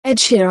Ed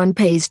Sheeran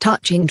pays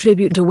touching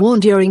tribute to Warne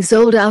during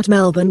sold-out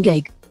Melbourne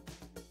gig.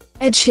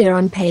 Ed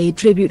Sheeran paid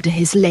tribute to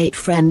his late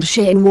friend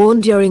Shane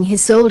Warne during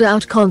his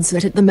sold-out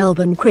concert at the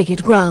Melbourne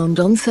Cricket Ground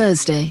on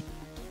Thursday.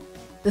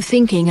 The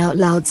Thinking Out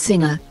Loud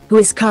singer, who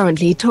is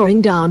currently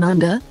touring Down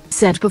Under,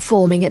 said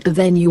performing at the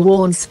venue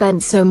Warne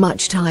spent so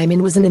much time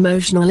in was an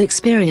emotional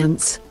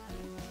experience.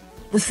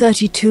 The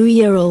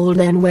 32-year-old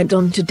then went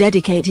on to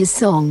dedicate his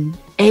song,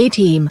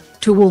 A-Team,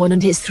 to Warne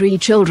and his 3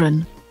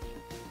 children.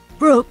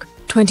 Brooke,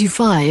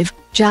 25,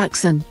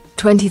 Jackson,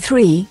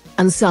 23,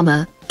 and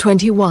Summer,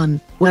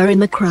 21, were in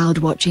the crowd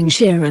watching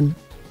Sheeran.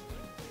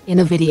 In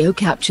a video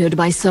captured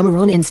by Summer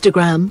on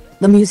Instagram,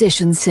 the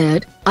musician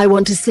said, "I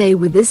want to say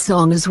with this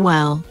song as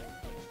well.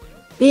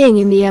 Being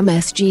in the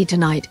MSG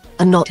tonight,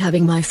 and not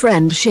having my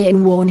friend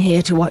Shane Warne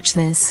here to watch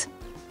this.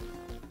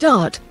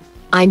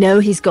 I know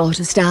he's got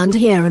to stand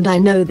here and I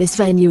know this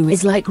venue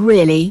is like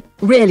really,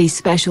 really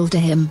special to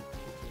him.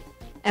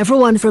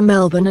 Everyone from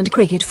Melbourne and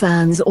cricket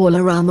fans all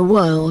around the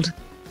world.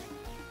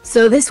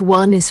 So this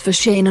one is for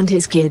Shane and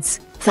his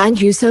kids,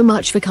 thank you so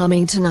much for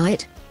coming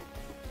tonight."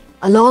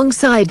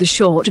 Alongside the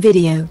short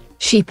video,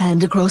 she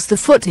penned across the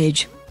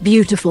footage,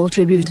 "Beautiful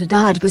tribute to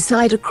Dad"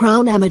 beside a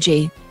crown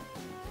emoji.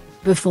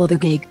 Before the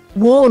gig,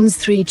 Warne's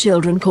 3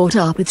 children caught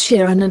up with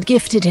Sheeran and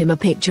gifted him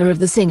a picture of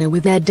the singer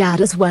with their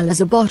dad as well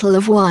as a bottle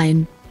of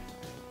wine.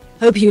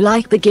 "Hope you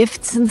like the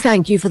gifts and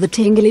thank you for the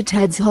tingly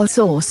Ted's hot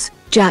sauce,"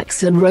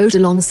 Jackson wrote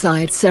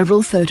alongside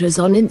several photos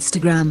on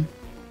Instagram.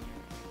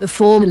 The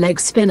former leg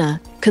spinner,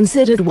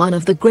 considered one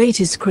of the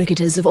greatest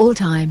cricketers of all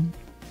time,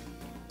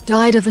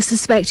 died of a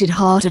suspected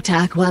heart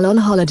attack while on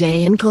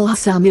holiday in Koh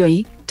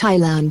Samui,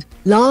 Thailand,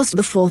 last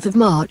the 4th of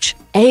March,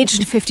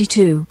 aged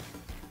 52.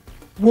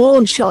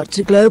 Warne shot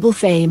to global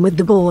fame with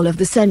the ball of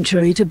the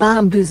century to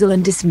bamboozle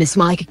and dismiss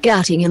Mike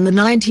Gatting in the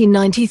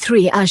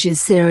 1993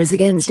 Ashes series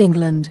against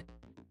England.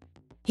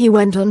 He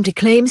went on to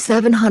claim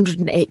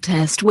 708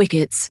 Test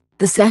wickets,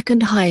 the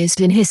second highest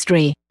in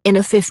history, in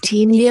a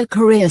 15-year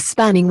career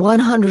spanning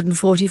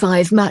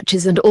 145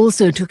 matches, and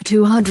also took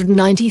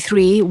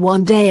 293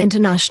 one-day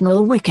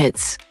international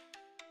wickets,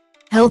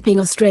 helping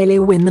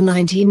Australia win the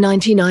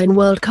 1999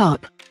 World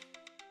Cup.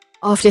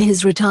 After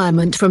his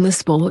retirement from the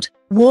sport,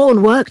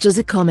 Warne worked as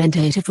a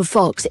commentator for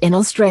Fox in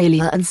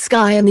Australia and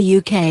Sky in the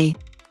UK,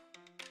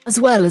 as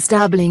well as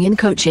dabbling in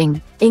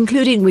coaching,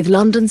 including with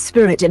London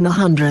Spirit in the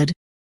 100.